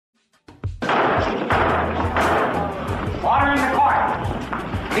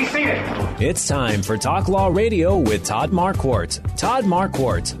Be seated. It's time for Talk Law Radio with Todd Marquardt. Todd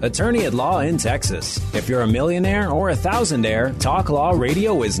Marquardt, attorney at law in Texas. If you're a millionaire or a thousandaire, Talk Law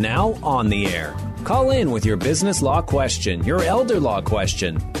Radio is now on the air. Call in with your business law question, your elder law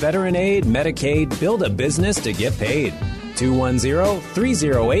question, veteran aid, Medicaid, build a business to get paid.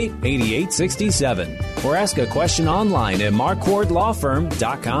 210-308-8867. Or ask a question online at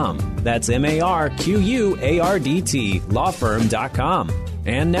marquardtlawfirm.com. That's MARQUARDT lawfirm.com.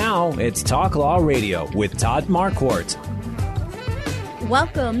 And now it's Talk Law Radio with Todd Marquardt.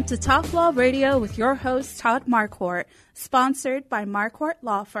 Welcome to Talk Law Radio with your host, Todd Marquardt, sponsored by Marquardt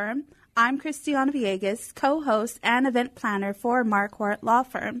Law Firm. I'm Christiana Villegas, co-host and event planner for Marquardt Law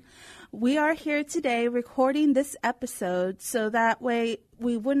Firm. We are here today recording this episode so that way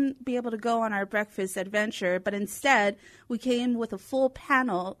we wouldn't be able to go on our breakfast adventure, but instead we came with a full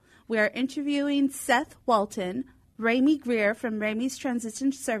panel. We are interviewing Seth Walton, Ramey Greer from Ramey's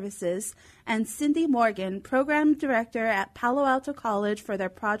Transition Services, and Cindy Morgan, Program Director at Palo Alto College for their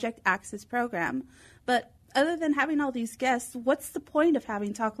Project Access program. But other than having all these guests, what's the point of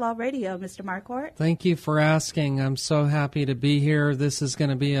having Talk Law Radio, Mr. Marquardt? Thank you for asking. I'm so happy to be here. This is going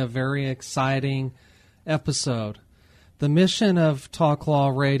to be a very exciting episode. The mission of Talk Law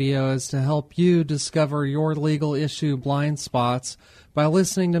Radio is to help you discover your legal issue blind spots by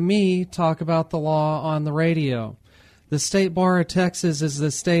listening to me talk about the law on the radio. The State Bar of Texas is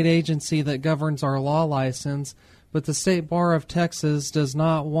the state agency that governs our law license, but the State Bar of Texas does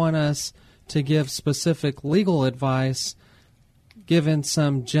not want us to give specific legal advice given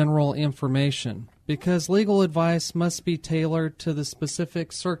some general information, because legal advice must be tailored to the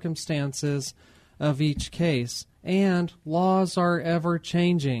specific circumstances of each case, and laws are ever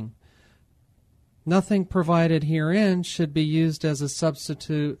changing. Nothing provided herein should be used as a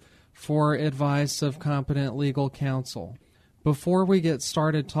substitute for advice of competent legal counsel. Before we get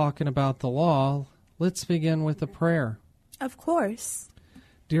started talking about the law, let's begin with a prayer. Of course.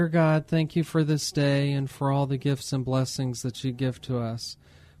 Dear God, thank you for this day and for all the gifts and blessings that you give to us.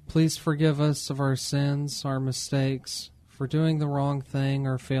 Please forgive us of our sins, our mistakes, for doing the wrong thing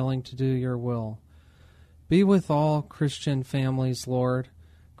or failing to do your will. Be with all Christian families, Lord,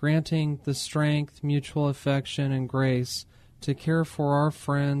 granting the strength, mutual affection, and grace to care for our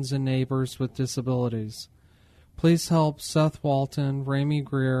friends and neighbors with disabilities. Please help Seth Walton, Ramey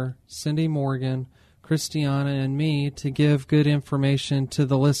Greer, Cindy Morgan, Christiana, and me to give good information to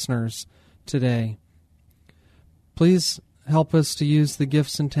the listeners today. Please help us to use the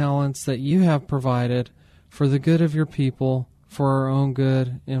gifts and talents that you have provided for the good of your people, for our own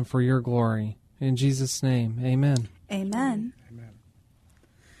good, and for your glory. In Jesus' name, amen. Amen. Amen.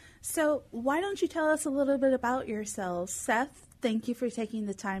 So why don't you tell us a little bit about yourselves? Seth, thank you for taking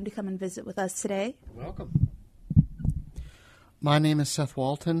the time to come and visit with us today. You're welcome. My name is Seth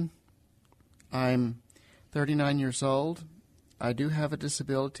Walton. I'm 39 years old. I do have a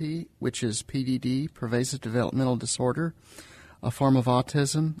disability, which is PDD, Pervasive Developmental Disorder, a form of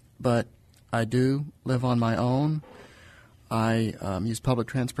autism, but I do live on my own. I use public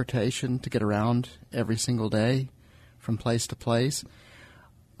transportation to get around every single day from place to place.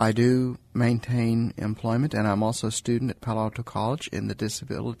 I do maintain employment, and I'm also a student at Palo Alto College in the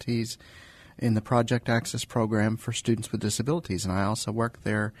disabilities, in the Project Access program for students with disabilities, and I also work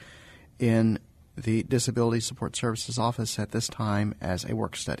there in the Disability Support Services office at this time as a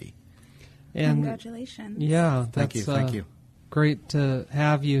work study. And congratulations. Yeah, thank you. Great to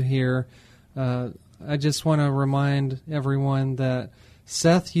have you here. I just want to remind everyone that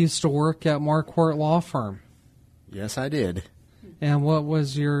Seth used to work at Marquardt Law Firm. Yes, I did. And what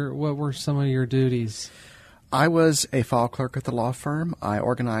were some of your duties? I was a file clerk at the law firm. I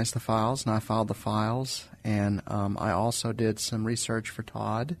organized the files and I filed the files, and I also did some research for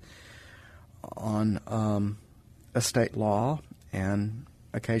Todd on estate law and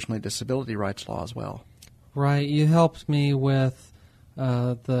occasionally disability rights law as well. Right. You helped me with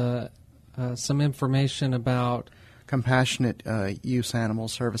some information about compassionate use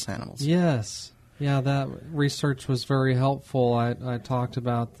animals, service animals. Yes. Yeah, that research was very helpful. I talked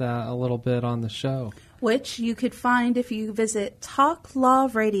about that a little bit on the show. Which you could find if you visit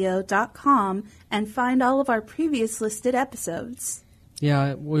talklawradio.com and find all of our previous listed episodes.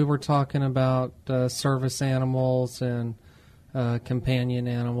 Yeah, we were talking about service animals and companion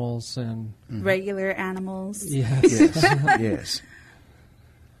animals and regular animals. Yes. Yes.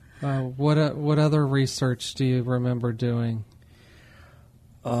 What other research do you remember doing?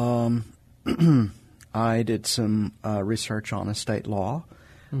 I did some research on estate law,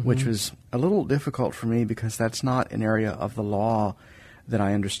 which was a little difficult for me because that's not an area of the law that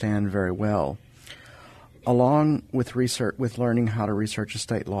I understand very well. along with research, with learning how to research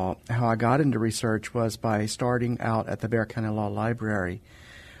estate law, how I got into research was by starting out at the Bexar County Law Library,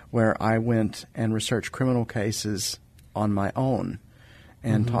 where I went and researched criminal cases on my own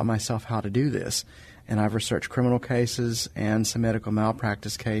and taught myself how to do this. And I've researched criminal cases and some medical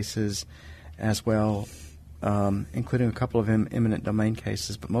malpractice cases as well, including a couple of eminent domain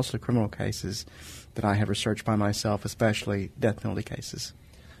cases, but mostly criminal cases that I have researched by myself, especially death penalty cases.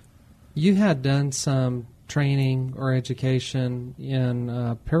 You had done some training or education in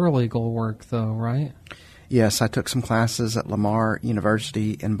paralegal work, though, right? Yes, I took some classes at Lamar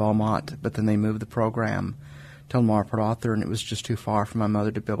University in Beaumont, but then they moved the program to Lamar Port Arthur, and it was just too far for my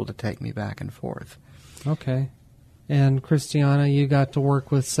mother to be able to take me back and forth. Okay. And Christiana, you got to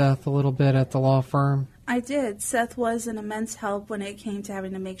work with Seth a little bit at the law firm? I did. Seth was an immense help when it came to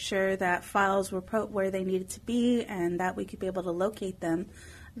having to make sure that files were put where they needed to be and that we could be able to locate them.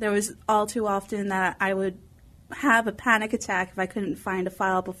 There was all too often that I would have a panic attack if I couldn't find a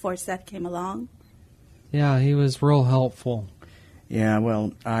file before Seth came along. Yeah, he was real helpful. Yeah,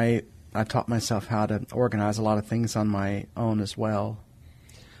 well, I taught myself how to organize a lot of things on my own as well.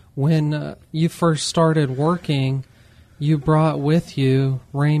 When you first started working, you brought with you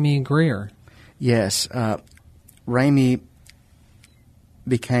Ramey Greer. Yes, Ramey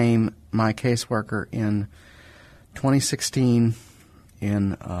became my caseworker in 2016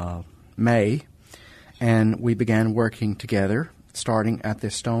 in May, and we began working together, starting at the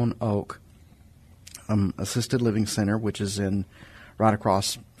Stone Oak Assisted Living Center, which is right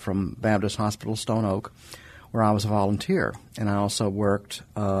across from Baptist Hospital, Stone Oak, where I was a volunteer. And I also worked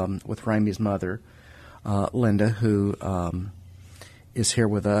with Ramey's mother, Linda, who is here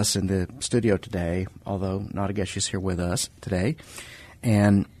with us in the studio today, although not a guest, she's here with us today.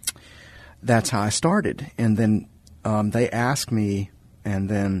 And that's how I started. And then they asked me, and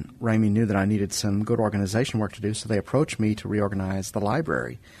then Ramey knew that I needed some good organization work to do, so they approached me to reorganize the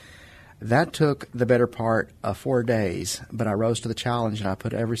library. That took the better part of 4 days, but I rose to the challenge and I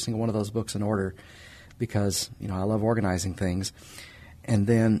put every single one of those books in order because, I love organizing things. And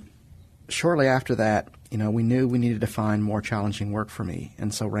then shortly after that, we knew we needed to find more challenging work for me.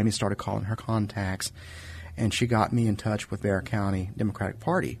 And so Ramey started calling her contacts, and she got me in touch with Bexar County Democratic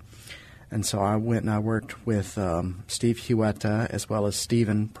Party. And so I went and I worked with Steve Huetta as well as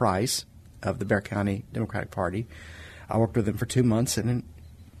Stephen Price of the Bexar County Democratic Party. I worked with them for 2 months in an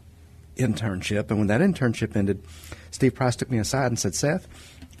internship, and when that internship ended, Steve Price took me aside and said, "Seth,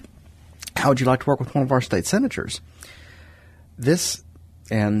 how would you like to work with one of our state senators?"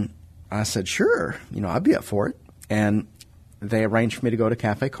 And I said, "Sure, I'd be up for it." And they arranged for me to go to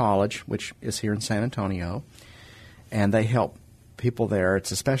Cafe College, which is here in San Antonio, and they help people there.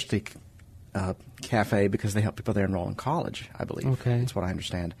 It's a specialty cafe because they help people there enroll in college, I believe. Okay. That's what I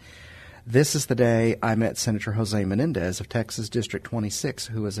understand. This is the day I met Senator Jose Menendez of Texas District 26,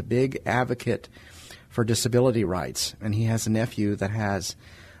 who is a big advocate for disability rights, and he has a nephew that has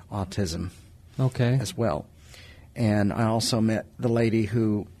autism as well. And I also met the lady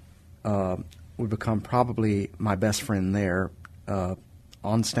who would become probably my best friend there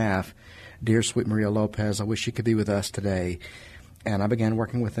on staff, dear sweet Maria Lopez. I wish she could be with us today. And I began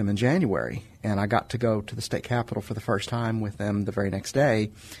working with them in January, and I got to go to the state capitol for the first time with them the very next day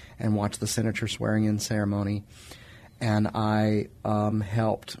and watch the senator swearing-in ceremony. And I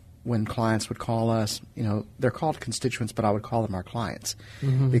helped when clients would call us. They're called constituents, but I would call them our clients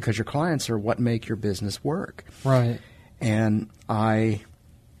because your clients are what make your business work. Right. And I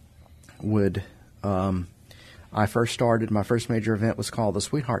would I first started, my first major event was called the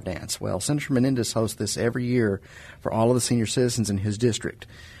Sweetheart Dance. Well, Senator Menendez hosts this every year for all of the senior citizens in his district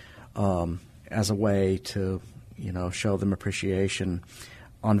as a way to, show them appreciation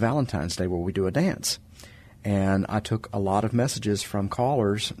on Valentine's Day where we do a dance. And I took a lot of messages from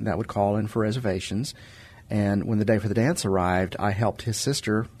callers that would call in for reservations. And when the day for the dance arrived, I helped his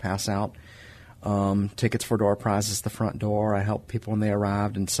sister pass out tickets for door prizes at the front door. I helped people when they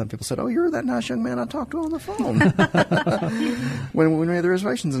arrived, and some people said, "Oh, you're that nice young man I talked to on the phone." when we made the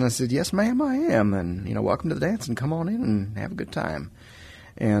reservations, and I said, "Yes, ma'am, I am," and welcome to the dance, and come on in and have a good time.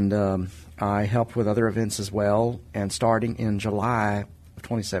 And I helped with other events as well. And starting in July of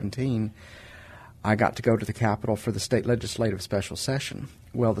 2017, I got to go to the Capitol for the state legislative special session.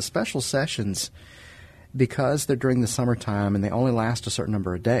 Well, the special sessions, because they're during the summertime and they only last a certain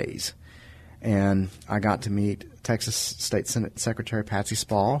number of days. And I got to meet Texas State Senate Secretary Patsy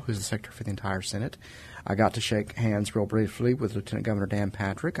Spall, who's the Secretary for the entire Senate. I got to shake hands real briefly with Lieutenant Governor Dan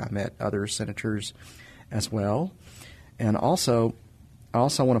Patrick. I met other senators as well. And I also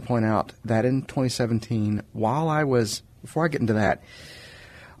want to point out that in 2017, before I get into that,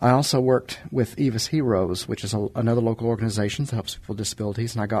 I also worked with Eva's Heroes, which is another local organization that helps people with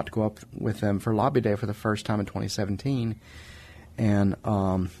disabilities, and I got to go up with them for Lobby Day for the first time in 2017. And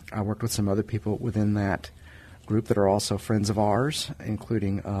I worked with some other people within that group that are also friends of ours,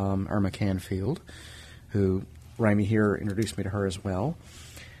 including Irma Canfield, who Ramey here introduced me to her as well.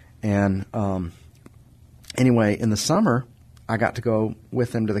 And anyway, in the summer, I got to go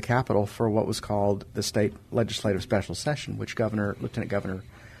with them to the Capitol for what was called the State Legislative Special Session, which Lieutenant Governor,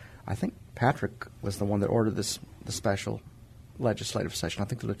 I think Patrick was the one that ordered the special legislative session. I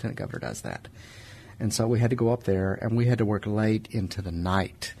think the Lieutenant Governor does that. And so we had to go up there, and we had to work late into the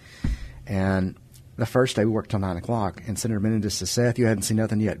night. And the first day we worked till 9 o'clock, and Senator Menendez said, Seth, you hadn't seen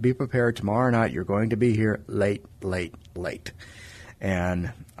nothing yet. Be prepared. Tomorrow night you're going to be here late.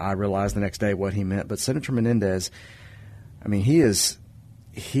 And I realized the next day what he meant. But Senator Menendez, I mean,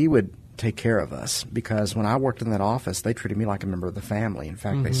 he would take care of us, because when I worked in that office, they treated me like a member of the family. In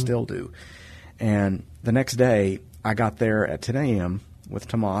fact, they still do. And the next day, I got there at 10 a.m. with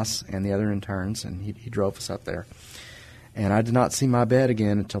Tomas and the other interns, and he drove us up there. And I did not see my bed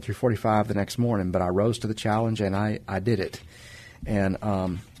again until 3:45 the next morning, but I rose to the challenge, and I did it. And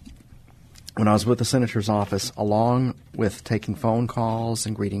when I was with the senator's office, along with taking phone calls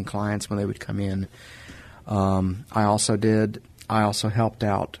and greeting clients when they would come in, I also helped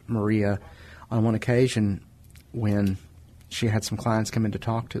out Maria on one occasion when she had some clients come in to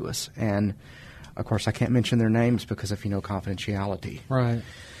talk to us. And, of course, I can't mention their names because of, confidentiality. Right.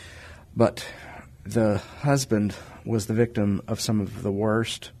 But the husband was the victim of some of the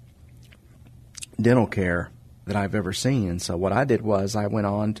worst dental care that I've ever seen. And so what I did was I went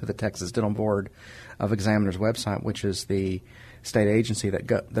on to the Texas Dental Board of Examiners website, which is the state agency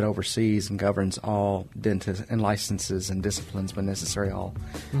that oversees and governs all dentists and licenses and disciplines when necessary, all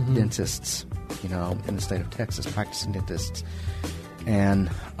dentists, in the state of Texas, practicing dentists. And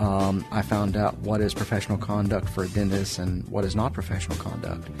I found out what is professional conduct for a dentist and what is not professional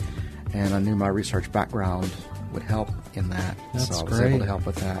conduct. And I knew my research background would help in that. That's so I was great. able to help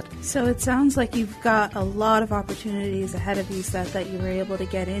with that. So it sounds like you've got a lot of opportunities ahead of you, Seth, that you were able to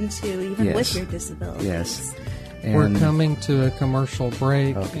get into even Yes. with your disabilities. Yes. We're And coming to a commercial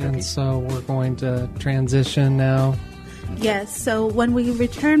break, Okay. and so we're going to transition now. Yes, so when we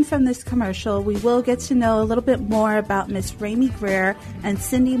return from this commercial, we will get to know a little bit more about Miss Ramey Greer and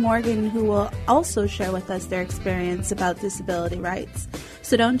Cindy Morgan, who will also share with us their experience about disability rights.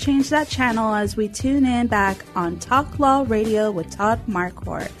 So don't change that channel as we tune in back on Talk Law Radio with Todd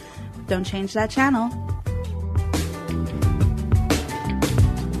Marquardt. Don't change that channel.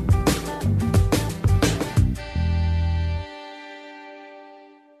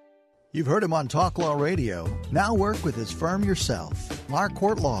 You've heard him on Talk Law Radio. Now work with his firm yourself.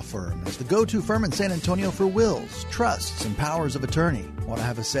 Marquardt Law Firm is the go-to firm in San Antonio for wills, trusts, and powers of attorney. Want to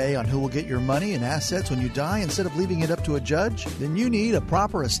have a say on who will get your money and assets when you die instead of leaving it up to a judge? Then you need a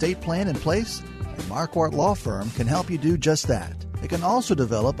proper estate plan in place, and Marquardt Law Firm can help you do just that. They can also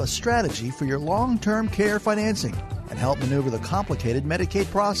develop a strategy for your long-term care financing and help maneuver the complicated Medicaid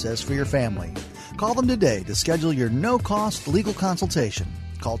process for your family. Call them today to schedule your no-cost legal consultation.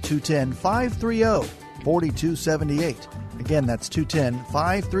 Call 210-530-4278. Again, that's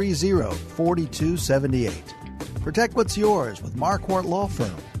 210-530-4278. Protect what's yours with Marquardt Law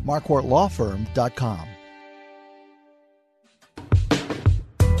Firm. MarquardtLawFirm.com.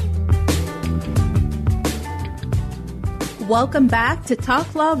 Welcome back to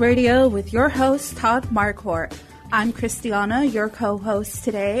Talk Law Radio with your host, Todd Marquardt. I'm Christiana, your co-host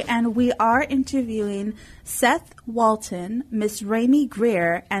today, and we are interviewing Seth Walton, Miss Ramey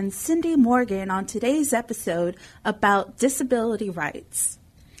Greer, and Cindy Morgan on today's episode about disability rights.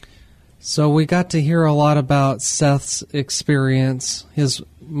 So we got to hear a lot about Seth's experience,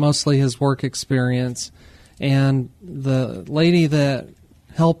 mostly his work experience, and the lady that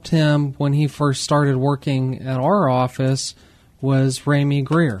helped him when he first started working at our office was Ramey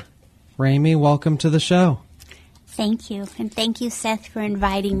Greer. Ramey, welcome to the show. Thank you, and thank you, Seth, for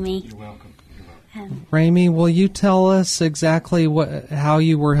inviting me. You're welcome. Ramey, will you tell us exactly how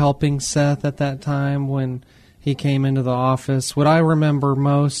you were helping Seth at that time when he came into the office? What I remember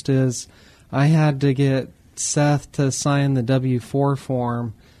most is I had to get Seth to sign the W-4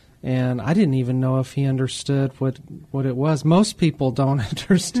 form, and I didn't even know if he understood what it was. Most people don't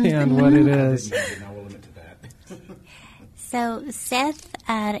understand what it is. So Seth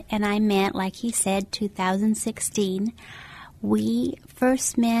and I met, like he said, 2016. We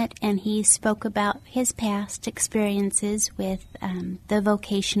first met, and he spoke about his past experiences with the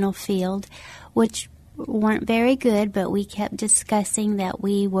vocational field, which weren't very good, but we kept discussing that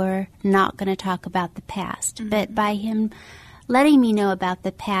we were not going to talk about the past. Mm-hmm. But by him letting me know about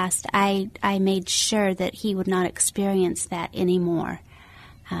the past, I made sure that he would not experience that anymore.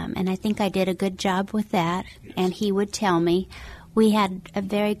 And I think I did a good job with that, and he would tell me. We had a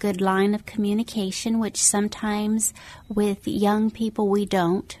very good line of communication, which sometimes with young people we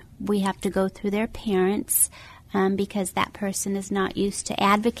don't. We have to go through their parents because that person is not used to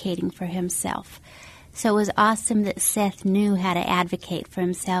advocating for himself. So it was awesome that Seth knew how to advocate for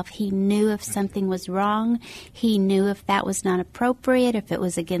himself. He knew if something was wrong. He knew if that was not appropriate, if it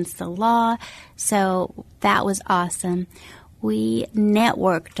was against the law. So that was awesome. We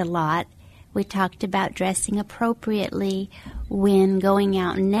networked a lot. We talked about dressing appropriately when going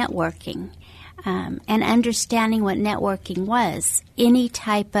out and networking, and understanding what networking was. Any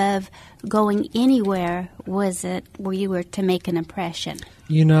type of going anywhere was it where you were to make an impression.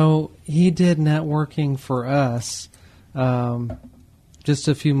 You know, he did networking for us just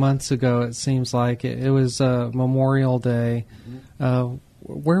a few months ago, it seems like. It was Memorial Day.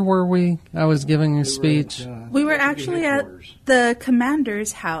 Where were we? I was giving a speech. We were actually at the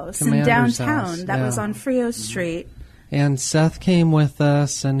Commander's House in downtown. That was on Frio Street. And Seth came with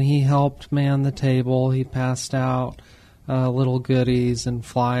us, and he helped man the table. He passed out little goodies and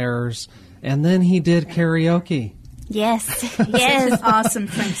flyers. And then he did karaoke. Yes, yes. Awesome,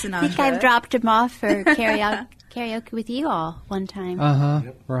 Frank Sinatra. I think I've dropped him off for karaoke with you all one time.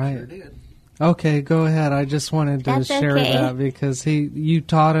 Right. Sure did. Okay, go ahead. I just wanted to share okay. that because you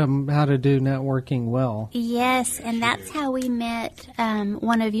taught him how to do networking well. Yes, and that's how we met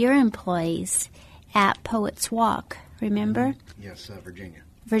one of your employees at Poets Walk, remember? Yes, Virginia.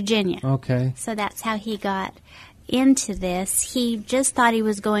 Virginia. Okay. So that's how he got into this. He just thought he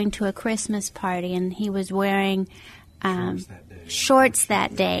was going to a Christmas party, and he was wearing shorts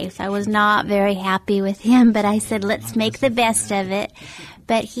that day. So I was not very happy with him, but I said, let's make the best of it.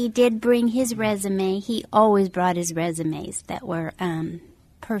 But he did bring his resume. He always brought his resumes that were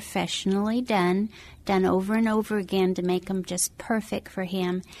professionally done over and over again to make them just perfect for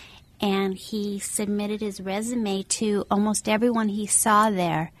him. And he submitted his resume to almost everyone he saw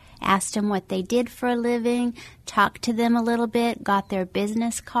there, asked them what they did for a living, talked to them a little bit, got their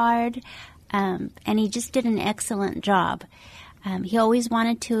business card, and he just did an excellent job. He always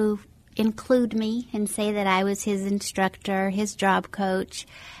wanted to include me and say that I was his instructor, his job coach,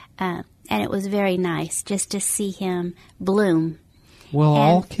 and it was very nice just to see him bloom. Well,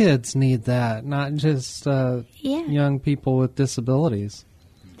 all kids need that, not just young people with disabilities.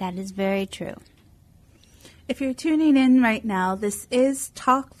 That is very true. If you're tuning in right now, this is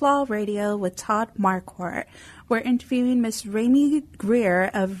Talk Law Radio with Todd Marquardt. We're interviewing Miss Ramey Greer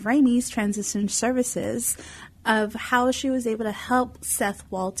of Ramey's Transition Services of how she was able to help Seth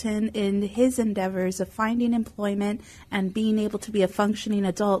Walton in his endeavors of finding employment and being able to be a functioning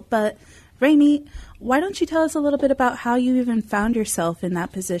adult. But Ramey, why don't you tell us a little bit about how you even found yourself in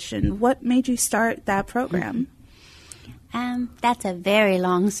that position? What made you start that program? That's a very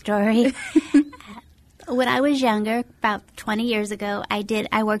long story. When I was younger, about 20 years ago,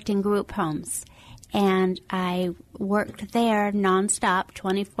 I worked in group homes. And I worked there nonstop,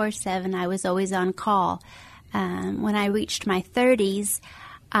 24/7. I was always on call. When I reached my 30s,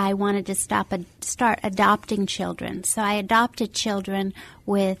 I wanted to start adopting children. So I adopted children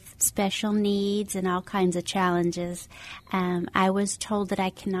with special needs and all kinds of challenges. I was told that I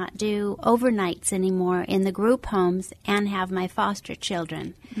cannot do overnights anymore in the group homes and have my foster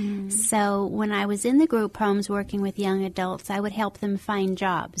children. So when I was in the group homes working with young adults, I would help them find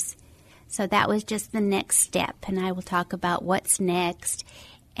jobs. So that was just the next step, and I will talk about what's next.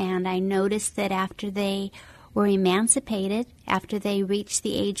 And I noticed that after they were emancipated, after they reached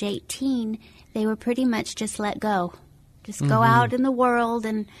the age 18, they were pretty much just let go. Just go out in the world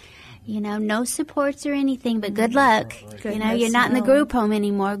and, no supports or anything, but good luck. You're not in the group home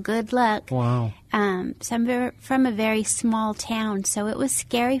anymore. Good luck. Wow. So I'm from a very small town, so it was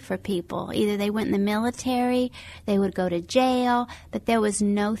scary for people. Either they went in the military, they would go to jail, but there was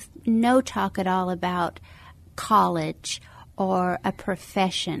no talk at all about college or a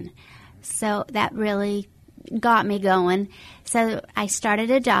profession. So that really got me going. So I started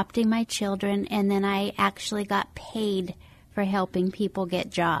adopting my children, and then I actually got paid for helping people get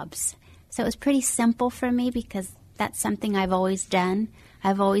jobs. So it was pretty simple for me because that's something I've always done.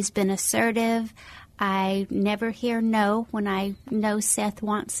 I've always been assertive. I never hear no when I know Seth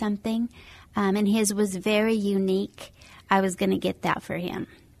wants something, and his was very unique. I was going to get that for him.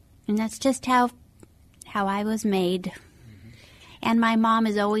 And that's just how I was made. And my mom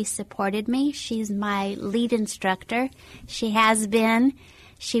has always supported me. She's my lead instructor. She has been.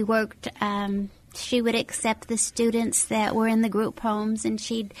 She worked She would accept the students that were in the group homes, and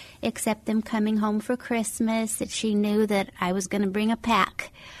she'd accept them coming home for Christmas, that she knew that I was going to bring a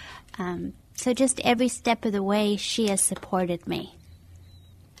pack. So just every step of the way, she has supported me.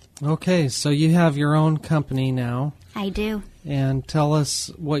 Okay, so you have your own company now. I do. And tell us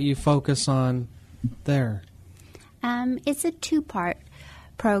what you focus on there. It's a two-part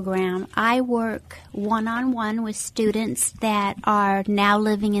program. I work one-on-one with students that are now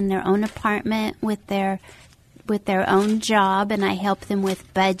living in their own apartment with their own job, and I help them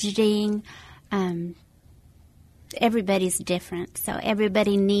with budgeting. Everybody's different, so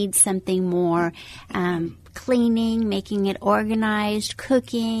everybody needs something more. Cleaning, making it organized,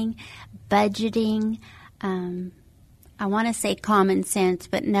 cooking, budgeting. I want to say common sense,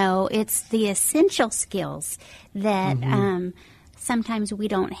 but no, it's the essential skills that sometimes we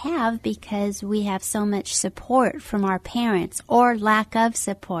don't have because we have so much support from our parents or lack of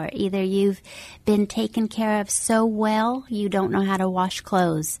support. Either you've been taken care of so well you don't know how to wash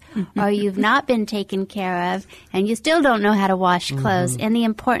clothes, or you've not been taken care of and you still don't know how to wash clothes. And the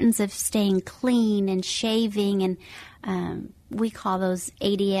importance of staying clean and shaving, and we call those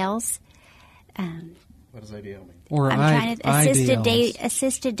ADLs. What does ADL mean? Or I'm trying to IDLs.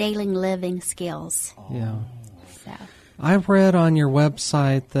 assisted daily living skills. Yeah. So. I read on your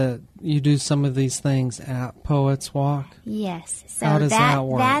website that you do some of these things at Poets Walk. Yes. So How does that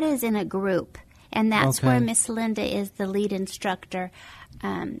work? That is in a group, and that's Okay. where Miss Linda is the lead instructor.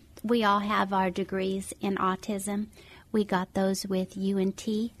 We all have our degrees in autism. We got those with UNT,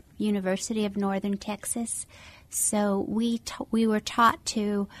 University of Northern Texas. So we were taught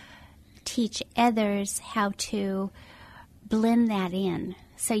to teach others how to blend that in.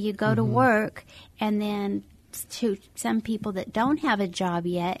 So you go to work, and then to some people that don't have a job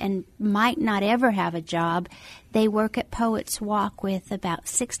yet and might not ever have a job, they work at Poets Walk with about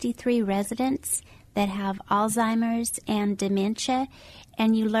 63 residents that have Alzheimer's and dementia,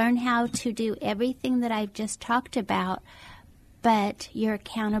 and you learn how to do everything that I've just talked about, but you're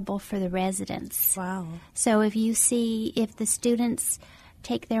accountable for the residents. Wow. So if the students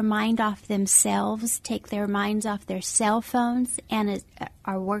take their mind off themselves, take their minds off their cell phones, and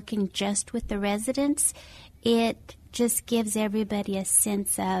are working just with the residents, it just gives everybody a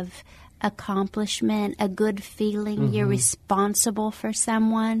sense of accomplishment, a good feeling. You're responsible for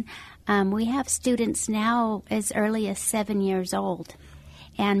someone. We have students now as early as 7 years old,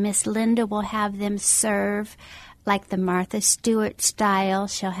 and Miss Linda will have them serve like the Martha Stewart style.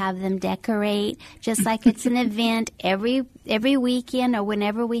 She'll have them decorate just like it's an event every weekend or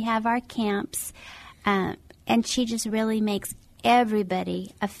whenever we have our camps. And she just really makes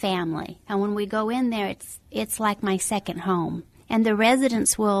everybody a family. And when we go in there, it's like my second home. And the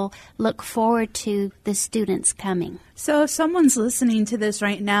residents will look forward to the students coming. So if someone's listening to this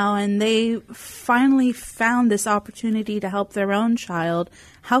right now and they finally found this opportunity to help their own child,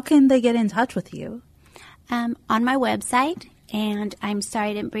 how can they get in touch with you? On my website, and I'm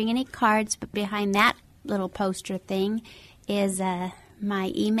sorry I didn't bring any cards, but behind that little poster thing is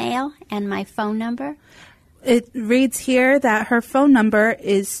my email and my phone number. It reads here that her phone number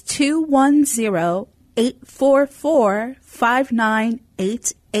is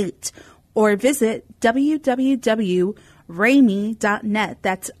 210-844-5988, or visit www.raeme.net.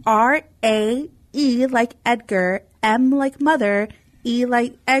 That's R-A-E like Edgar, M like Mother, E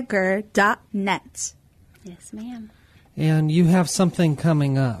like Edgar.net. Yes, ma'am. And you have something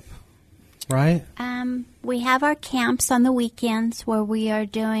coming up, right? We have our camps on the weekends where we are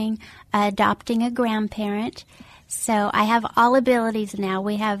doing adopting a grandparent. So I have all abilities now.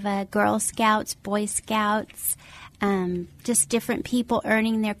 We have Girl Scouts, Boy Scouts, just different people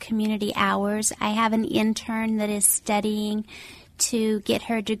earning their community hours. I have an intern that is studying to get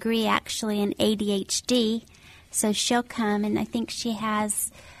her degree actually in ADHD. So she'll come, and I think she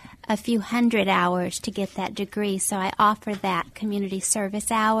has a few hundred hours to get that degree. So I offer that community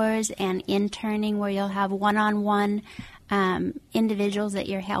service hours and interning where you'll have one-on-one individuals that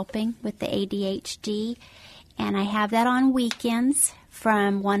you're helping with the ADHD. And I have that on weekends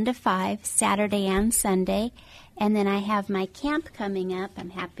from 1 to 5, Saturday and Sunday. And then I have my camp coming up.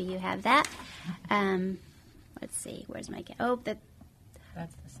 I'm happy you have that. Let's see, where's my camp? That's the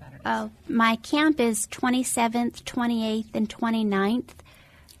Saturday. Oh, my camp is 27th, 28th, and 29th.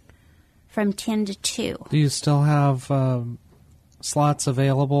 From 10 to 2. Do you still have slots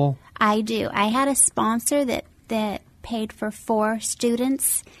available? I do. I had a sponsor that paid for 4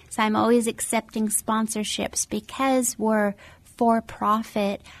 students, so I'm always accepting sponsorships. Because we're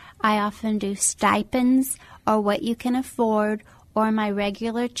for-profit, I often do stipends or what you can afford, or my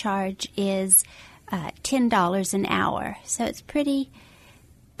regular charge is $10 an hour. So it's pretty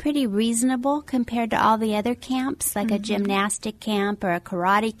pretty reasonable compared to all the other camps, like a gymnastic camp or a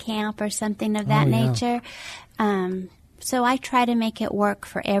karate camp or something of that nature. So I try to make it work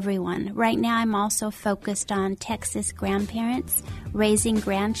for everyone. Right now I'm also focused on Texas grandparents raising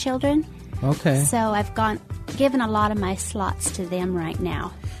grandchildren. Okay. So I've given a lot of my slots to them right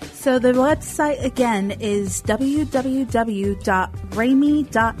now. So the website again is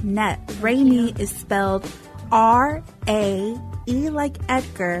www.ramey.net. Ramey is spelled R-A-E like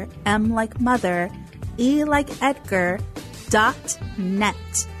Edgar, M like mother, E like Edgar,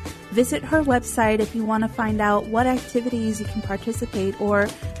 .net. Visit her website if you want to find out what activities you can participate or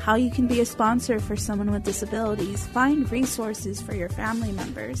how you can be a sponsor for someone with disabilities. Find resources for your family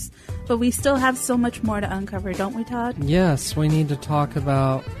members. But we still have so much more to uncover, don't we, Todd? Yes, we need to talk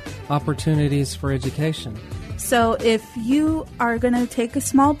about opportunities for education. So if you are going to take a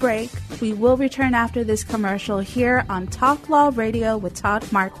small break, we will return after this commercial here on Talk Law Radio with Todd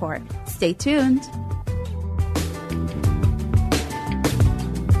Marquardt. Stay tuned.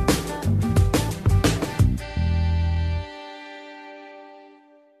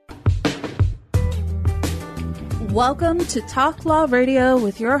 Welcome to Talk Law Radio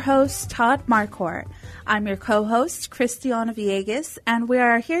with your host, Todd Marquardt. I'm your co-host, Christiana Villegas, and we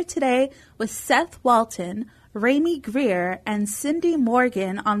are here today with Seth Walton, Ramey Greer, and Cindy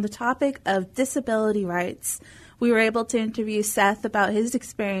Morgan on the topic of disability rights. We were able to interview Seth about his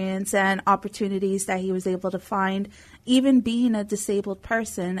experience and opportunities that he was able to find, even being a disabled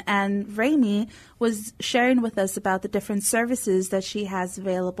person. And Ramey was sharing with us about the different services that she has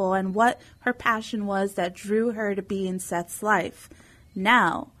available and what her passion was that drew her to be in Seth's life.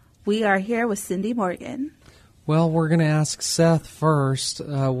 Now, we are here with Cindy Morgan. Well, we're going to ask Seth first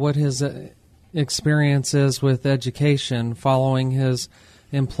what his experience is with education. Following his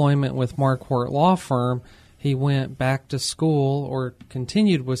employment with Marquardt Law Firm, he went back to school or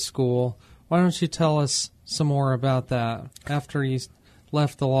continued with school. Why don't you tell us some more about that? After you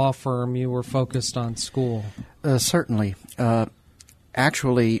left the law firm, you were focused on school. Certainly.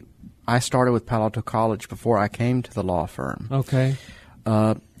 Actually, I started with Palo Alto College before I came to the law firm. Okay.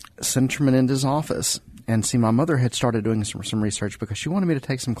 Senator Menendez's office. And see, my mother had started doing some research because she wanted me to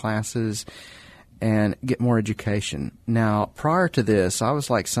take some classes and get more education. Now, prior to this, I was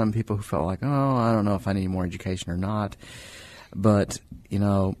like some people who felt like, oh, I don't know if I need more education or not. But,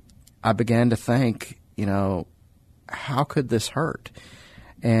 I began to think, how could this hurt?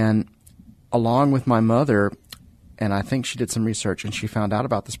 And along with my mother, and I think she did some research and she found out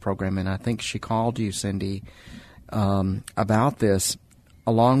about this program, and I think she called you, Cindy, about this.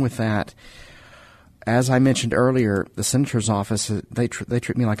 Along with that, as I mentioned earlier, the senator's office, they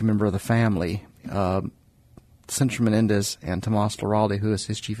treat me like a member of the family. Senator Menendez and Tomas Laralde, who is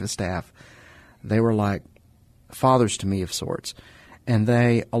his chief of staff, they were like fathers to me of sorts. And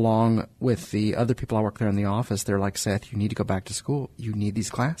they, along with the other people I work there in the office, they're like, Seth, you need to go back to school. You need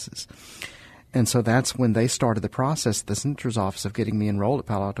these classes. And so that's when they started the process, the senator's office, of getting me enrolled at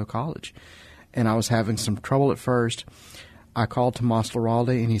Palo Alto College. And I was having some trouble at first. I called Tomas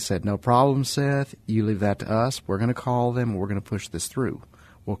Laralde, and he said, no problem, Seth. You leave that to us. We're going to call them, and we're going to push this through.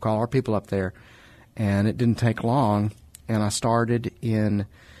 We'll call our people up there. And it didn't take long, and I started in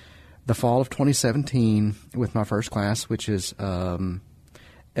the fall of 2017 with my first class, which is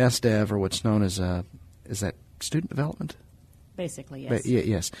SDEV, or what's known as is that student development? Basically, yes.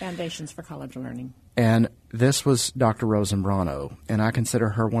 Yes. Foundations for College Learning. And this was Dr. Rose Zambrano, and I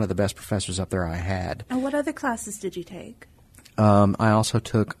consider her one of the best professors up there I had. And what other classes did you take? I also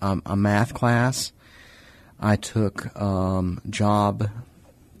took a math class. I took job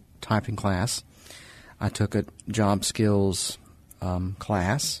typing class. I took a job skills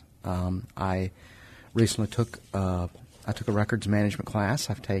class. I recently took a records management class.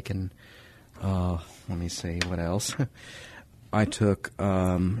 I've taken, let me see, what else? I took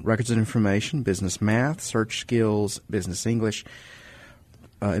records and information, business math, search skills, business English,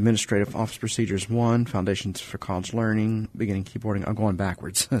 administrative office procedures 1, foundations for college learning, beginning keyboarding. I'm going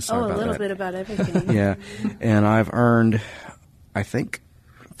backwards. Sorry about a little that. bit about everything. Yeah, and I've earned, I think,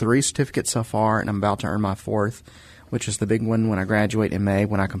 3 certificates so far, and I'm about to earn my 4th, which is the big one when I graduate in May,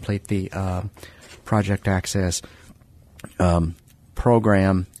 when I complete the Project Access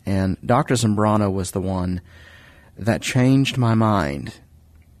program. And Dr. Zambrano was the one that changed my mind.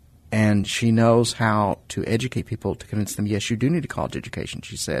 And she knows how to educate people to convince them, yes, you do need a college education,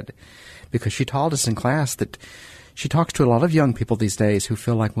 she said. Because she taught us in class that she talks to a lot of young people these days who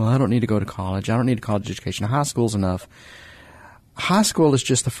feel like, well, I don't need to go to college. I don't need a college education. High school's enough. High school is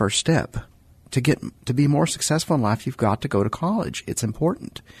just the first step. To be more successful in life, you've got to go to college. It's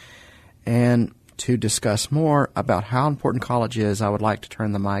important. And to discuss more about how important college is, I would like to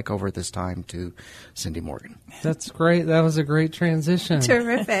turn the mic over this time to Cindy Morgan. That's great. That was a great transition.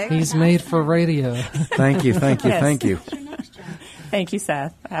 Terrific. He's made for radio. Thank you. Thank you. Thank you,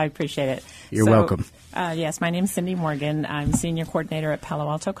 Seth. I appreciate it. You're welcome. Yes, my name is Cindy Morgan. I'm Senior Coordinator at Palo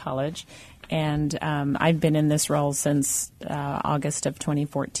Alto College, and I've been in this role since August of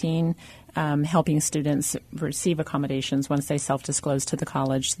 2014, helping students receive accommodations once they self-disclose to the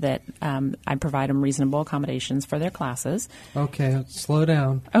college that I provide them reasonable accommodations for their classes. Okay, slow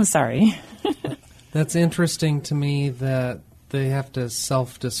down. Oh, sorry. That's interesting to me that they have to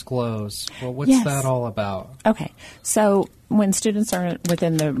self-disclose. Well, what's Yes. that all about? Okay. So when students are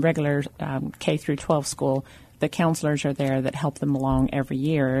within the regular K through 12 school, the counselors are there that help them along every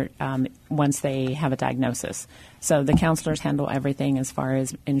year once they have a diagnosis. So the counselors handle everything as far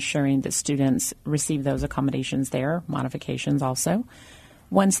as ensuring that students receive those accommodations there, modifications also.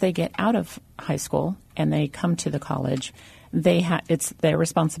 Once they get out of high school and they come to the college, it's their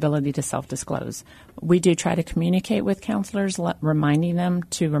responsibility to self-disclose. We do try to communicate with counselors, reminding them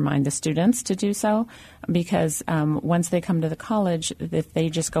to remind the students to do so, because once they come to the college, if they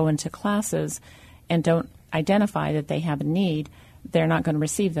just go into classes and don't identify that they have a need, they're not going to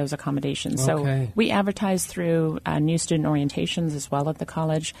receive those accommodations. Okay. So we advertise through new student orientations as well at the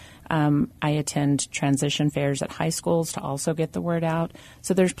college. I attend transition fairs at high schools to also get the word out.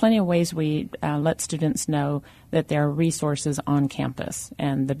 So there's plenty of ways we let students know that there are resources on campus.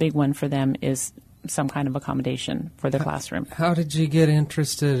 And the big one for them is some kind of accommodation for the classroom. How did you get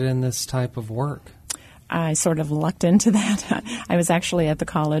interested in this type of work? I sort of lucked into that. I was actually at the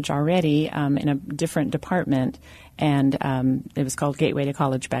college already in a different department, and it was called Gateway to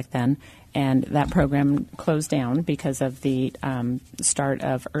College back then. And that program closed down because of the start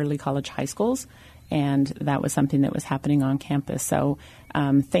of early college high schools, and that was something that was happening on campus. So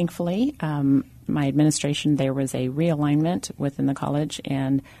thankfully, my administration, there was a realignment within the college,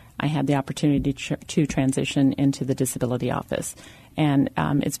 and I had the opportunity to transition into the disability office. And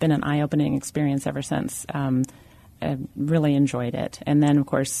it's been an eye-opening experience ever since. I really enjoyed it. And then, of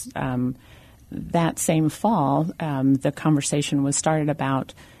course, that same fall, the conversation was started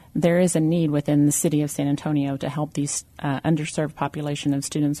about there is a need within the city of San Antonio to help these underserved population of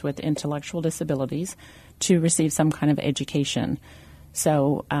students with intellectual disabilities to receive some kind of education.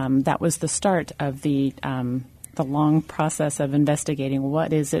 So that was the start of the long process of investigating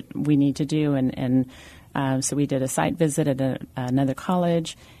what is it we need to do. So we did a site visit at another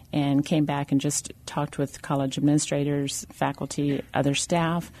college and came back and just talked with college administrators, faculty, other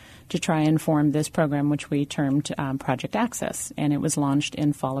staff to try and form this program, which we termed Project Access. And it was launched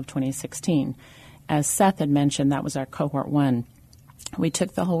in fall of 2016. As Seth had mentioned, that was our cohort 1. We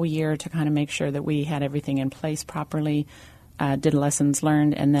took the whole year to kind of make sure that we had everything in place properly, did lessons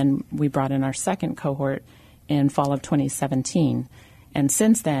learned, and then we brought in our second cohort in fall of 2017. And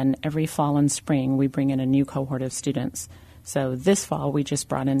since then, every fall and spring, we bring in a new cohort of students. So this fall, we just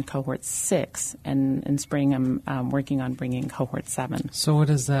brought in cohort 6, and in spring, I'm working on bringing cohort 7. So what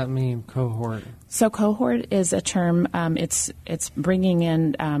does that mean, cohort? So cohort is a term, it's bringing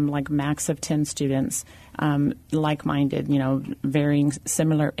in like max of 10 students, like-minded, varying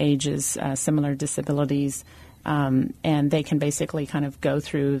similar ages, similar disabilities, and they can basically kind of go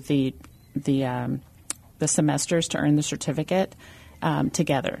through the semesters to earn the certificate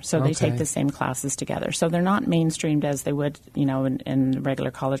together. So they take the same classes together. So they're not mainstreamed as they would, in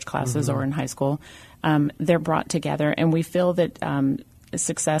regular college classes or in high school. They're brought together, and we feel that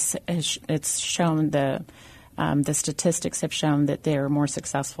success it's shown the statistics have shown that they're more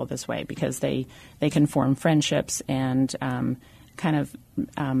successful this way because they can form friendships and kind of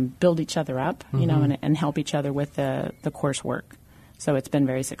build each other up, and help each other with the coursework. So it's been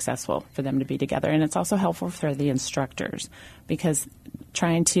very successful for them to be together. And it's also helpful for the instructors because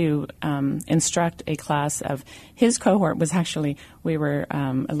trying to instruct a class of his cohort was actually, we were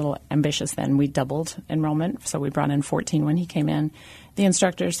a little ambitious then. We doubled enrollment, so we brought in 14 when he came in. The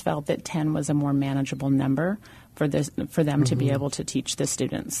instructors felt that 10 was a more manageable number for them to be able to teach the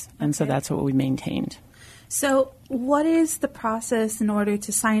students. And so that's what we maintained. So what is the process in order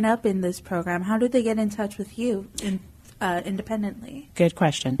to sign up in this program? How do they get in touch with you independently? Good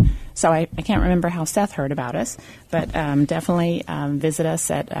question. So I can't remember how Seth heard about us, but definitely visit us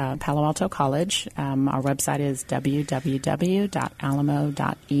at Palo Alto College. Our website is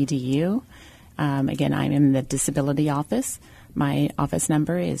www.alamo.edu. Again, I'm in the disability office. My office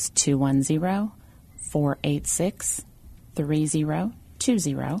number is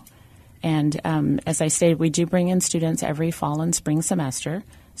 210-486-3020. And as I stated, we do bring in students every fall and spring semester.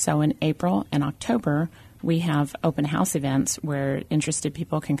 So in April and October, we have open house events where interested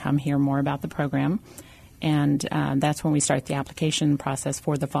people can come hear more about the program. And that's when we start the application process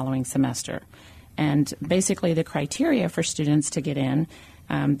for the following semester. And basically the criteria for students to get in,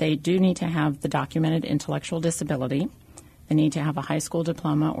 they do need to have the documented intellectual disability. They need to have a high school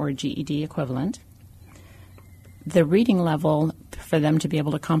diploma or GED equivalent. The reading level for them to be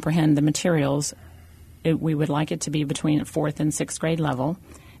able to comprehend the materials, we would like it to be between 4th and 6th grade level.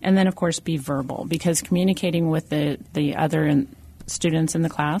 And then, of course, be verbal, because communicating with the other students in the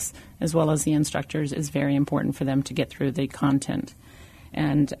class as well as the instructors is very important for them to get through the content.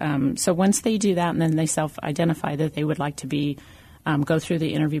 And so once they do that and then they self-identify that they would like to be go through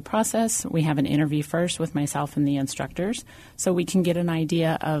the interview process, we have an interview first with myself and the instructors so we can get an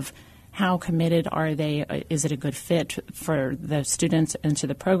idea of how committed are they, is it a good fit for the students into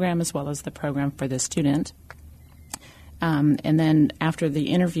the program as well as the program for the student. And then after the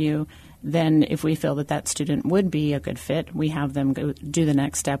interview, then if we feel that that student would be a good fit, we have them go do the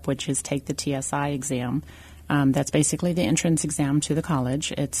next step, which is take the TSI exam. That's basically the entrance exam to the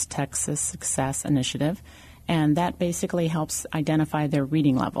college. It's Texas Success Initiative, and that basically helps identify their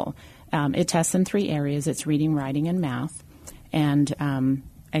reading level. It tests in 3 areas. It's reading, writing, and math. And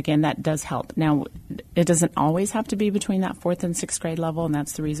again, that does help. Now, it doesn't always have to be between that 4th and 6th grade level, and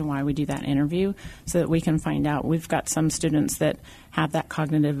that's the reason why we do that interview, so that we can find out. We've got some students that have that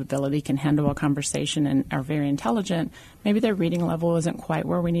cognitive ability, can handle a conversation, and are very intelligent. Maybe their reading level isn't quite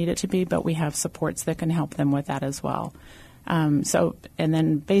where we need it to be, but we have supports that can help them with that as well. And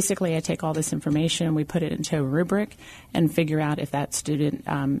then basically I take all this information, we put it into a rubric, and figure out if that student,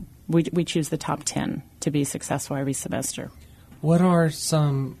 we choose the top 10 to be successful every semester. What are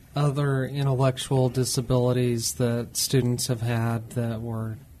some other intellectual disabilities that students have had that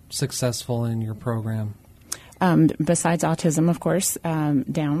were successful in your program? Besides autism, of course,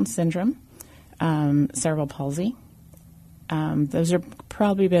 Down syndrome, cerebral palsy. Those have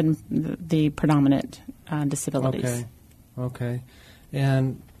probably been the predominant disabilities. Okay.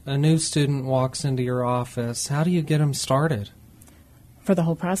 And a new student walks into your office. How do you get them started? For the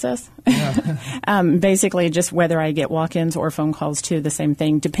whole process? Yeah. Basically, just whether I get walk-ins or phone calls too, the same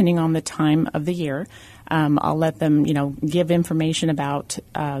thing, depending on the time of the year. I'll let them, give information about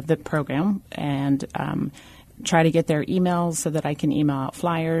the program and try to get their emails so that I can email out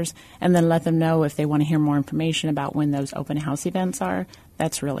flyers, and then let them know if they want to hear more information about when those open house events are.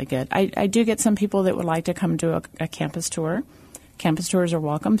 That's really good. I do get some people that would like to come to a campus tour. Campus tours are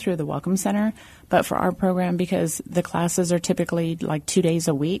welcome through the Welcome Center, but for our program, because the classes are typically like 2 days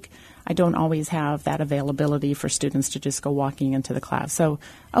a week, I don't always have that availability for students to just go walking into the class. So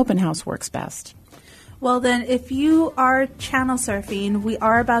open house works best. Well, then, if you are channel surfing, we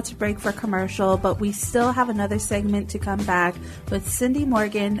are about to break for commercial, but we still have another segment to come back with Cindy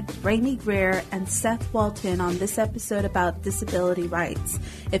Morgan, Ramey Greer, and Seth Walton on this episode about disability rights.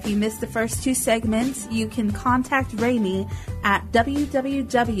 If you missed the first 2 segments, you can contact Ramey at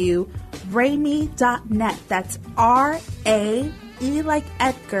www.ramey.net. That's R-A, E like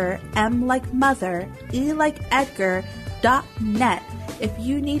Edgar, M like Mother, E like Edgar.net. If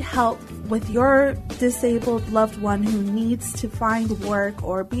you need help with your disabled loved one who needs to find work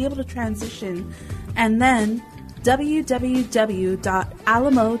or be able to transition, and then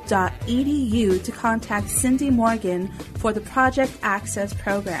www.alamo.edu to contact Cindy Morgan for the Project Access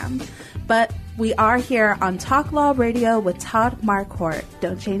program. But we are here on Talk Law Radio with Todd Marquardt.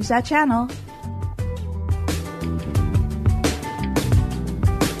 Don't change that channel.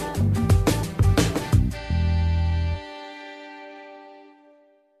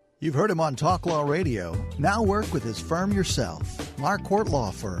 You've heard him on Talk Law Radio. Now work with his firm yourself. Marquardt Law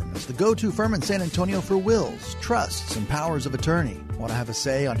Firm is the go-to firm in San Antonio for wills, trusts, and powers of attorney. Want to have a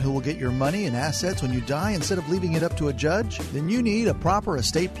say on who will get your money and assets when you die instead of leaving it up to a judge? Then you need a proper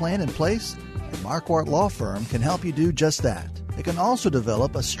estate plan in place, and Marquardt Law Firm can help you do just that. They can also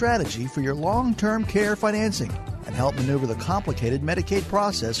develop a strategy for your long-term care financing and help maneuver the complicated Medicaid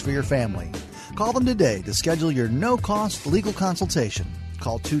process for your family. Call them today to schedule your no-cost legal consultation.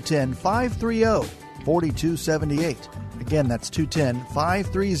 Call 210-530-4278. Again, that's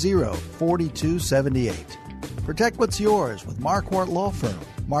 210-530-4278. Protect what's yours with Marquardt Law Firm.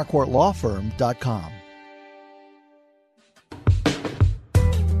 MarquardtLawFirm.com.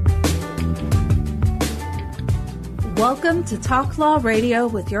 Welcome to Talk Law Radio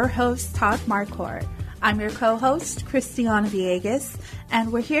with your host, Todd Marquardt. I'm your co-host, Christiana Villegas,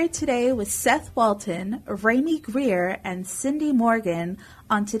 and we're here today with Seth Walton, Ramey Greer, and Cindy Morgan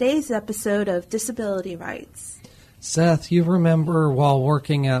on today's episode of Disability Rights. Seth, you remember while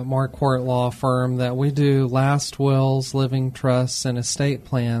working at Marquardt Law Firm that we do last wills, living trusts, and estate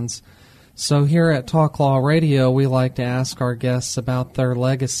plans. So here at Talk Law Radio, we like to ask our guests about their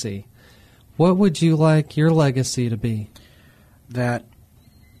legacy. What would you like your legacy to be? That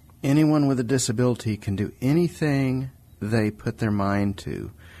anyone with a disability can do anything they put their mind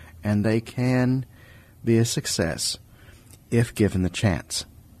to, and they can be a success if given the chance.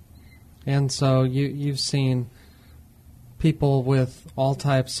 And so you've seen people with all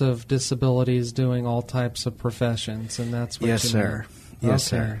types of disabilities doing all types of professions, and that's what yes, you sir. mean.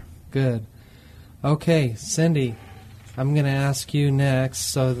 Yes, okay. sir. Good. Okay, Cindy, I'm going to ask you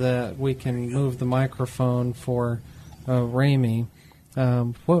next so that we can move the microphone for Ramey.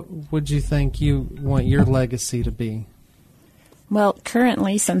 What would you think you want your legacy to be? Well,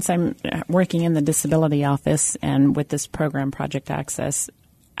 currently, since I'm working in the disability office and with this program, Project Access,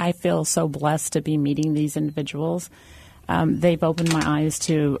 I feel so blessed to be meeting these individuals. They've opened my eyes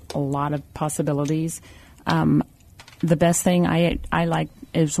to a lot of possibilities. The best thing I like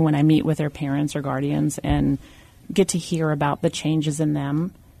is when I meet with their parents or guardians and get to hear about the changes in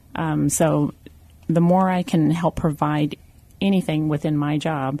them. So the more I can help provide anything within my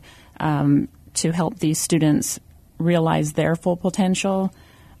job to help these students realize their full potential,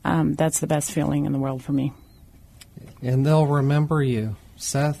 that's the best feeling in the world for me. And they'll remember you.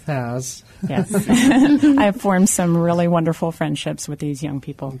 Seth has. Yes. I have formed some really wonderful friendships with these young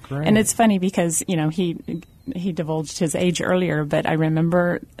people. Great. And it's funny because, he divulged his age earlier, but I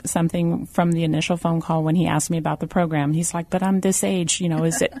remember something from the initial phone call when he asked me about the program. He's like, but I'm this age,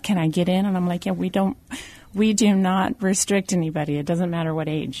 can I get in? And I'm like, yeah, we do not restrict anybody. It doesn't matter what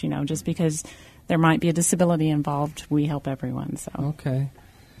age, just because there might be a disability involved, we help everyone. So okay.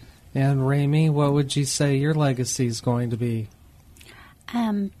 And Ramey, what would you say your legacy is going to be?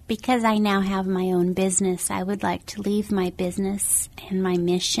 Because I now have my own business, I would like to leave my business and my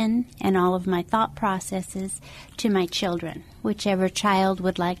mission and all of my thought processes to my children. Whichever child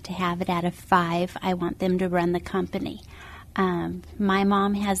would like to have it out of 5, I want them to run the company. My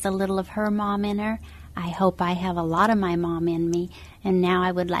mom has a little of her mom in her. I hope I have a lot of my mom in me. And now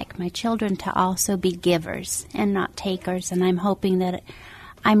I would like my children to also be givers and not takers. And I'm hoping that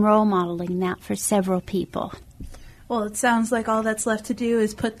I'm role modeling that for several people. Well, it sounds like all that's left to do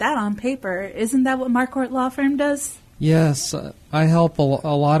is put that on paper. Isn't that what Marquardt Law Firm does? Yes. I help a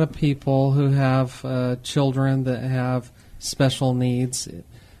lot of people who have children that have special needs,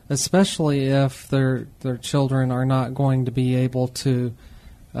 especially if their children are not going to be able to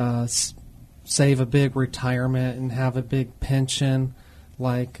save a big retirement and have a big pension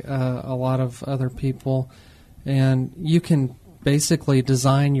like a lot of other people. And you can basically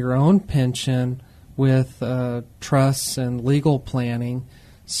design your own pension with trusts and legal planning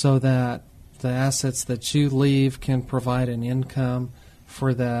so that the assets that you leave can provide an income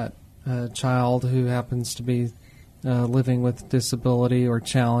for that child who happens to be living with disability or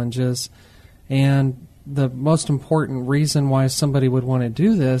challenges. And the most important reason why somebody would want to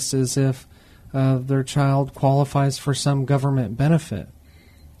do this is if their child qualifies for some government benefit.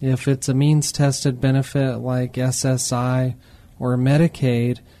 If it's a means-tested benefit like SSI or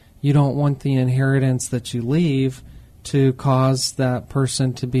Medicaid, you don't want the inheritance that you leave to cause that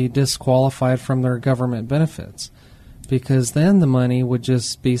person to be disqualified from their government benefits, because then the money would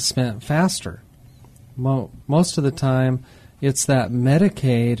just be spent faster. Most of the time, it's that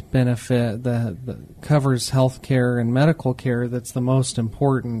Medicaid benefit that covers health care and medical care that's the most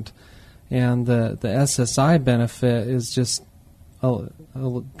important, and the SSI benefit is just a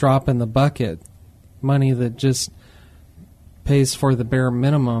drop in the bucket, money that just pays for the bare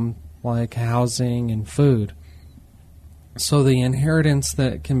minimum, like housing and food. So the inheritance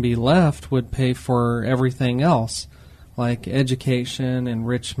that can be left would pay for everything else, like education,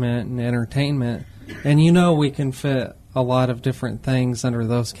 enrichment, and entertainment. And we can fit a lot of different things under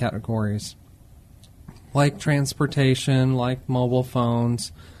those categories, like transportation, like mobile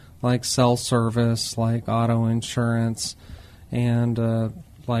phones, like cell service, like auto insurance, and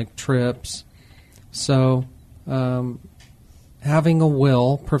like trips. So having a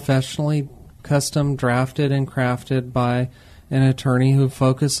will professionally custom drafted and crafted by an attorney who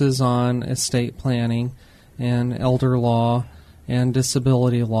focuses on estate planning and elder law and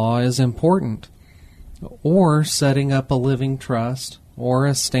disability law is important. Or setting up a living trust or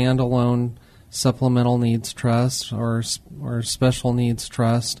a standalone supplemental needs trust or special needs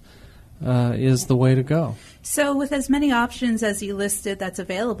trust is the way to go. So with as many options as you listed that's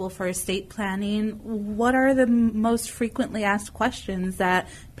available for estate planning, what are the most frequently asked questions that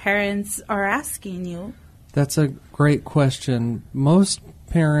parents are asking you? That's a great question. Most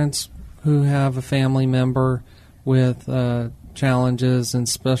parents who have a family member with challenges and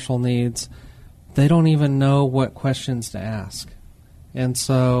special needs, they don't even know what questions to ask. And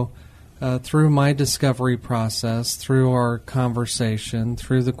so through my discovery process, through our conversation,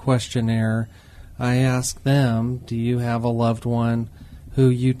 through the questionnaire, I ask them, do you have a loved one who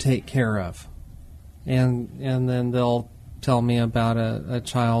you take care of? And then they'll tell me about a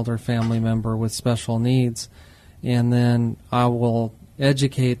child or family member with special needs, and then I will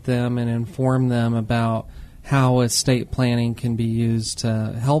educate them and inform them about how estate planning can be used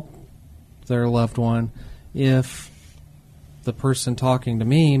to help their loved one if the person talking to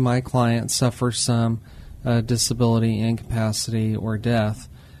me, my client, suffers some disability, incapacity, or death.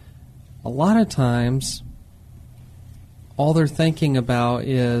 A lot of times, all they're thinking about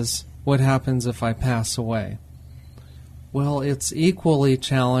is what happens if I pass away. Well, it's equally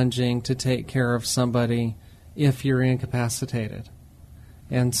challenging to take care of somebody if you're incapacitated.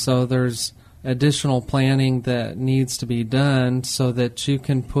 And so there's additional planning that needs to be done so that you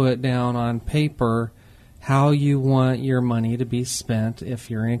can put down on paper how you want your money to be spent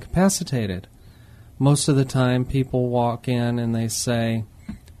if you're incapacitated. Most of the time, people walk in and they say,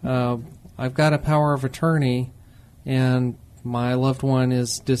 I've got a power of attorney and my loved one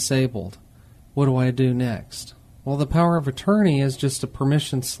is disabled. What do I do next? Well, the power of attorney is just a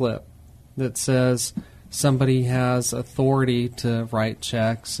permission slip that says somebody has authority to write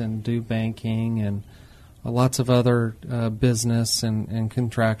checks and do banking and lots of other business and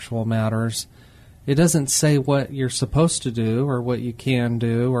contractual matters. It doesn't say what you're supposed to do or what you can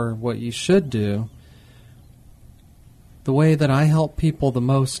do or what you should do. The way that I help people the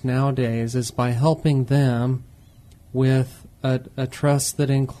most nowadays is by helping them with a trust that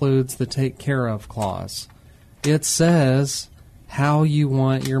includes the take care of clause. It says how you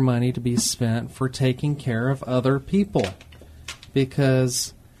want your money to be spent for taking care of other people,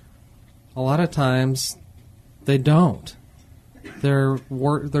 because a lot of times they don't. They're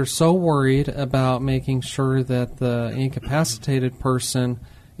so worried about making sure that the incapacitated person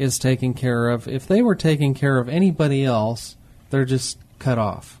is taken care of. If they were taking care of anybody else, they're just cut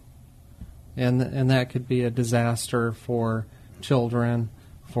off. And that could be a disaster for children,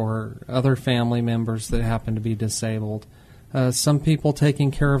 for other family members that happen to be disabled. Some people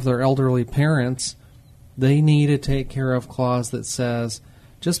taking care of their elderly parents, they need a take care of clause that says,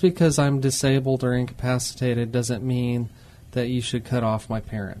 just because I'm disabled or incapacitated doesn't mean that you should cut off my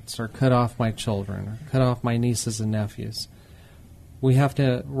parents or cut off my children or cut off my nieces and nephews. We have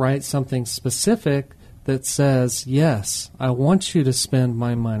to write something specific that says, yes, I want you to spend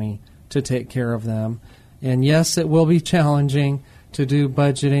my money to take care of them. And yes, it will be challenging to do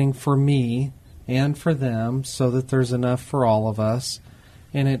budgeting for me and for them so that there's enough for all of us.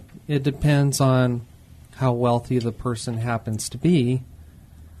 And it depends on how wealthy the person happens to be.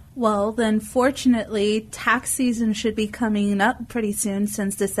 Well, then fortunately, tax season should be coming up pretty soon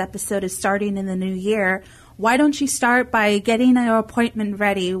since this episode is starting in the new year. Why don't you start by getting your appointment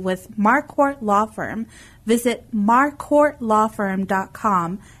ready with Marquardt Law Firm? Visit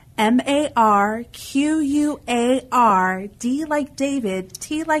marquardtlawfirm.com, MARQUAR, D like David,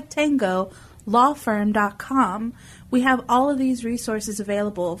 T like Tango, lawfirm.com. We have all of these resources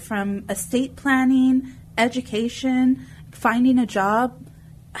available, from estate planning, education, finding a job.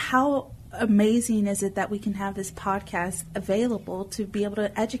 How amazing is it that we can have this podcast available to be able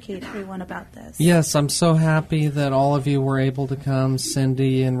to educate everyone about this? Yes, I'm so happy that all of you were able to come,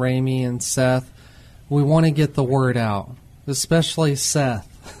 Cindy and Ramey and Seth. We want to get the word out, especially Seth.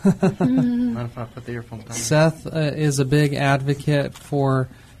 Mind if I put the earphones on? Seth is a big advocate for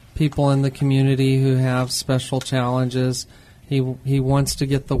people in the community who have special challenges. He wants to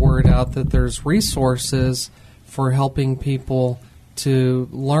get the word out that there's resources for helping people to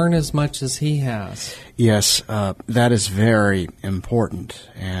learn as much as he has. Yes, that is very important.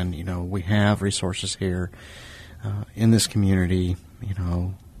 And, we have resources here in this community,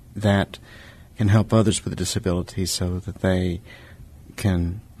 that can help others with disabilities so that they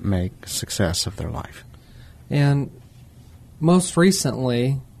can make success of their life. And most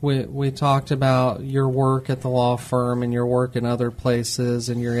recently, we talked about your work at the law firm and your work in other places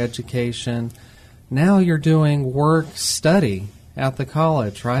and your education. Now you're doing work study at the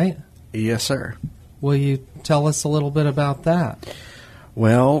college, right? Yes, sir. Will you tell us a little bit about that?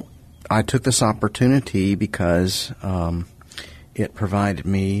 Well, I took this opportunity because it provided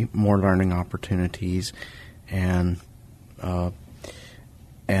me more learning opportunities, and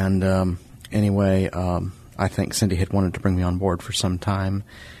anyway, I think Cindy had wanted to bring me on board for some time,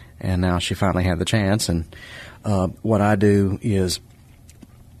 and now she finally had the chance. And what I do is,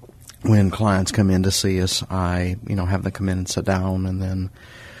 when clients come in to see us, I, have them come in and sit down, and then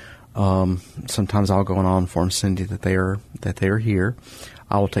sometimes I'll go on and inform Cindy that they are here.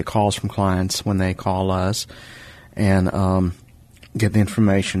 I will take calls from clients when they call us and get the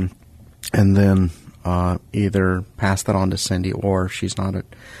information and then either pass that on to Cindy, or if she's not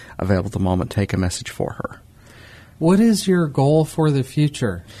available at the moment, take a message for her. What is your goal for the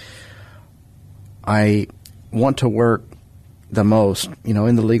future? I want to work the most,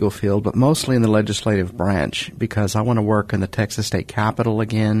 in the legal field, but mostly in the legislative branch, because I want to work in the Texas State Capitol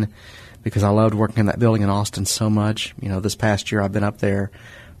again, because I loved working in that building in Austin so much. This past year I've been up there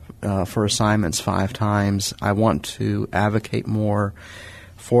for assignments 5 times. I want to advocate more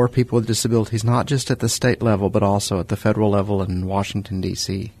for people with disabilities, not just at the state level, but also at the federal level in Washington,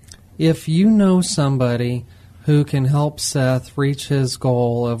 D.C. If you know somebody who can help Seth reach his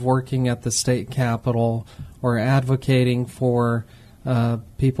goal of working at the state capitol or advocating for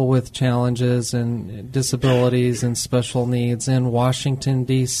people with challenges and disabilities and special needs in Washington,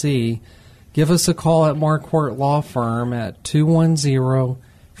 D.C., give us a call at Marquardt Law Firm at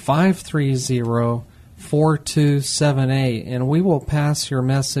 210-530-4278, and we will pass your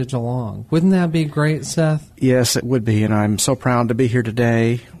message along. Wouldn't that be great, Seth? Yes, it would be, and I'm so proud to be here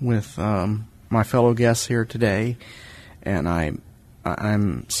today with my fellow guests here today, and I'm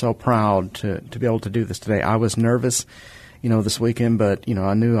so proud to be able to do this today. I was nervous, this weekend, but,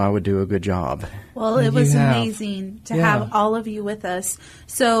 I knew I would do a good job. Well, it was amazing to have all of you with us.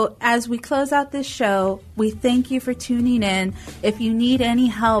 So as we close out this show, we thank you for tuning in. If you need any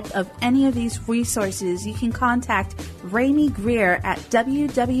help of any of these resources, you can contact Ramey Greer at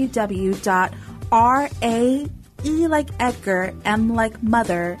www.RAE like Edgar, M like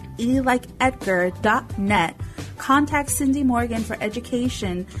Mother, E like Edgar.net. Contact Cindy Morgan for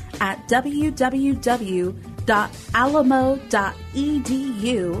education at www.alamo.edu,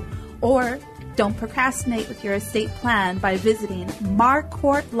 or don't procrastinate with your estate plan by visiting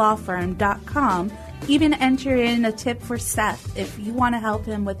marquardtlawfirm.com. Even enter in a tip for Seth if you want to help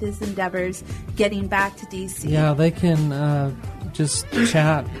him with his endeavors getting back to D.C. Yeah, they can just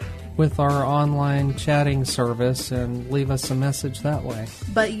chat with our online chatting service and leave us a message that way.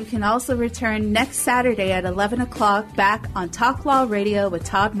 But you can also return next Saturday at 11 o'clock back on Talk Law Radio with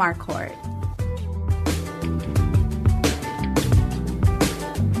Todd Marquardt.